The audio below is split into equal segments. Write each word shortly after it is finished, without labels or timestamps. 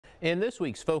In this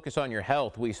week's Focus on Your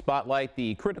Health, we spotlight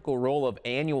the critical role of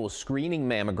annual screening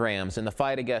mammograms in the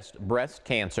fight against breast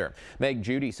cancer. Meg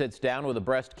Judy sits down with a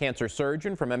breast cancer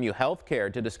surgeon from MU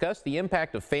Healthcare to discuss the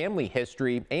impact of family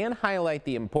history and highlight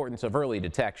the importance of early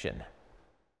detection.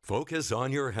 Focus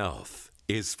on Your Health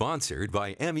is sponsored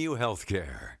by MU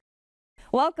Healthcare.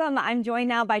 Welcome. I'm joined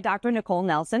now by Dr. Nicole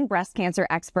Nelson, breast cancer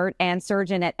expert and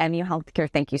surgeon at MU Healthcare.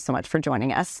 Thank you so much for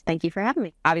joining us. Thank you for having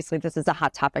me. Obviously, this is a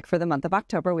hot topic for the month of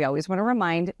October. We always want to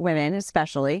remind women,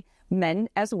 especially men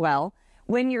as well,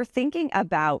 when you're thinking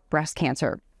about breast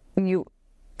cancer,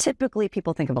 typically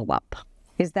people think of a lump.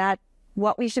 Is that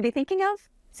what we should be thinking of?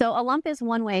 So a lump is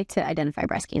one way to identify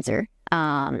breast cancer.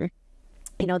 There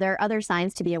are other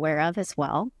signs to be aware of as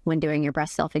well when doing your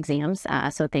breast self-exams.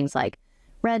 So things like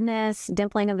redness,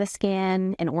 dimpling of the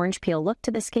skin, an orange peel look to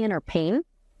the skin, or pain.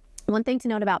 One thing to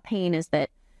note about pain is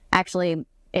that actually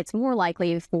it's more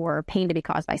likely for pain to be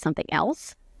caused by something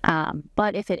else.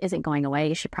 But if it isn't going away,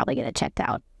 you should probably get it checked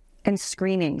out. And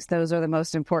screenings, those are the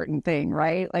most important thing,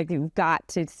 right? Like you've got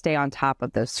to stay on top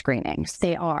of those screenings.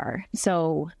 They are.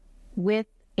 So with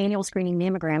annual screening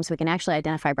mammograms, we can actually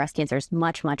identify breast cancers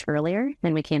much, much earlier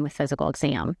than we can with physical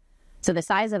exam. So the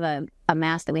size of a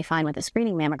mass that we find with a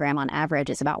screening mammogram on average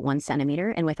is about 1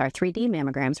 centimeter. And with our 3D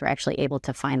mammograms, we're actually able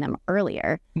to find them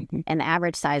earlier. And the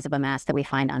average size of a mass that we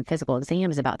find on physical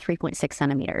exam is about 3.6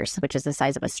 centimeters, which is the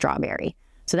size of a strawberry.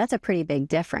 So that's a pretty big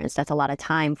difference. That's a lot of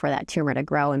time for that tumor to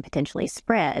grow and potentially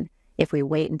spread if we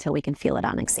wait until we can feel it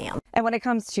on exam. And when it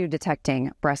comes to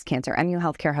detecting breast cancer, MU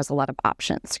Healthcare has a lot of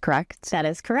options, correct? That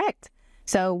is correct.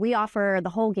 So we offer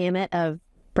the whole gamut of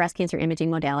breast cancer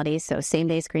imaging modalities. So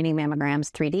same-day screening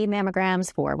mammograms, 3D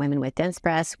mammograms for women with dense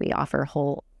breasts. We offer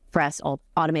whole breast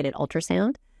automated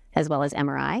ultrasound as well as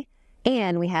MRI.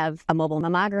 And we have a mobile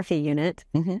mammography unit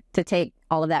to take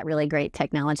all of that really great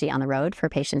technology on the road for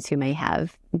patients who may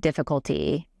have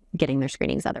difficulty getting their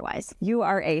screenings otherwise. You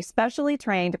are a specially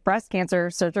trained breast cancer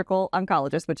surgical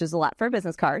oncologist, which is a lot for a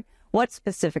business card. What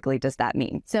specifically does that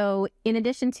mean? So in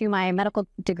addition to my medical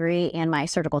degree and my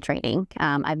surgical training,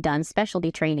 I've done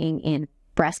specialty training in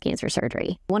breast cancer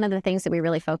surgery. One of the things that we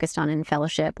really focused on in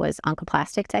fellowship was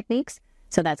oncoplastic techniques.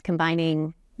 So that's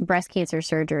combining breast cancer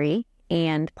surgery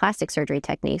and plastic surgery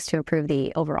techniques to improve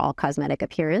the overall cosmetic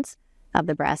appearance of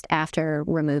the breast after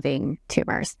removing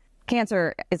tumors.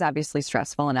 Cancer is obviously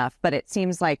stressful enough, but it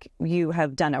seems like you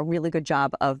have done a really good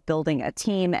job of building a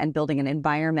team and building an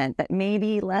environment that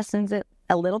maybe lessens it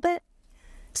a little bit.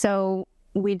 So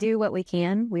we do what we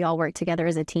can. We all work together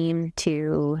as a team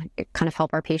to kind of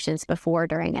help our patients before,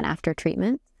 during, and after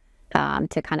treatment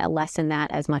to kind of lessen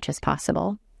that as much as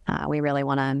possible. We really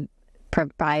want to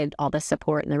provide all the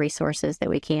support and the resources that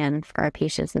we can for our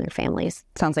patients and their families.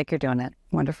 Sounds like you're doing it.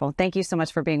 Wonderful. Thank you so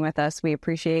much for being with us. We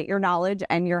appreciate your knowledge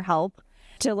and your help.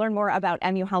 To learn more about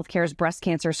MU Healthcare's breast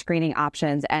cancer screening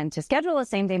options and to schedule a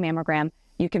same-day mammogram,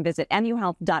 you can visit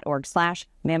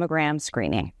muhealth.org/mammogram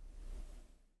screening.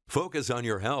 Focus on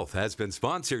Your Health has been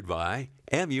sponsored by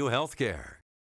MU Healthcare.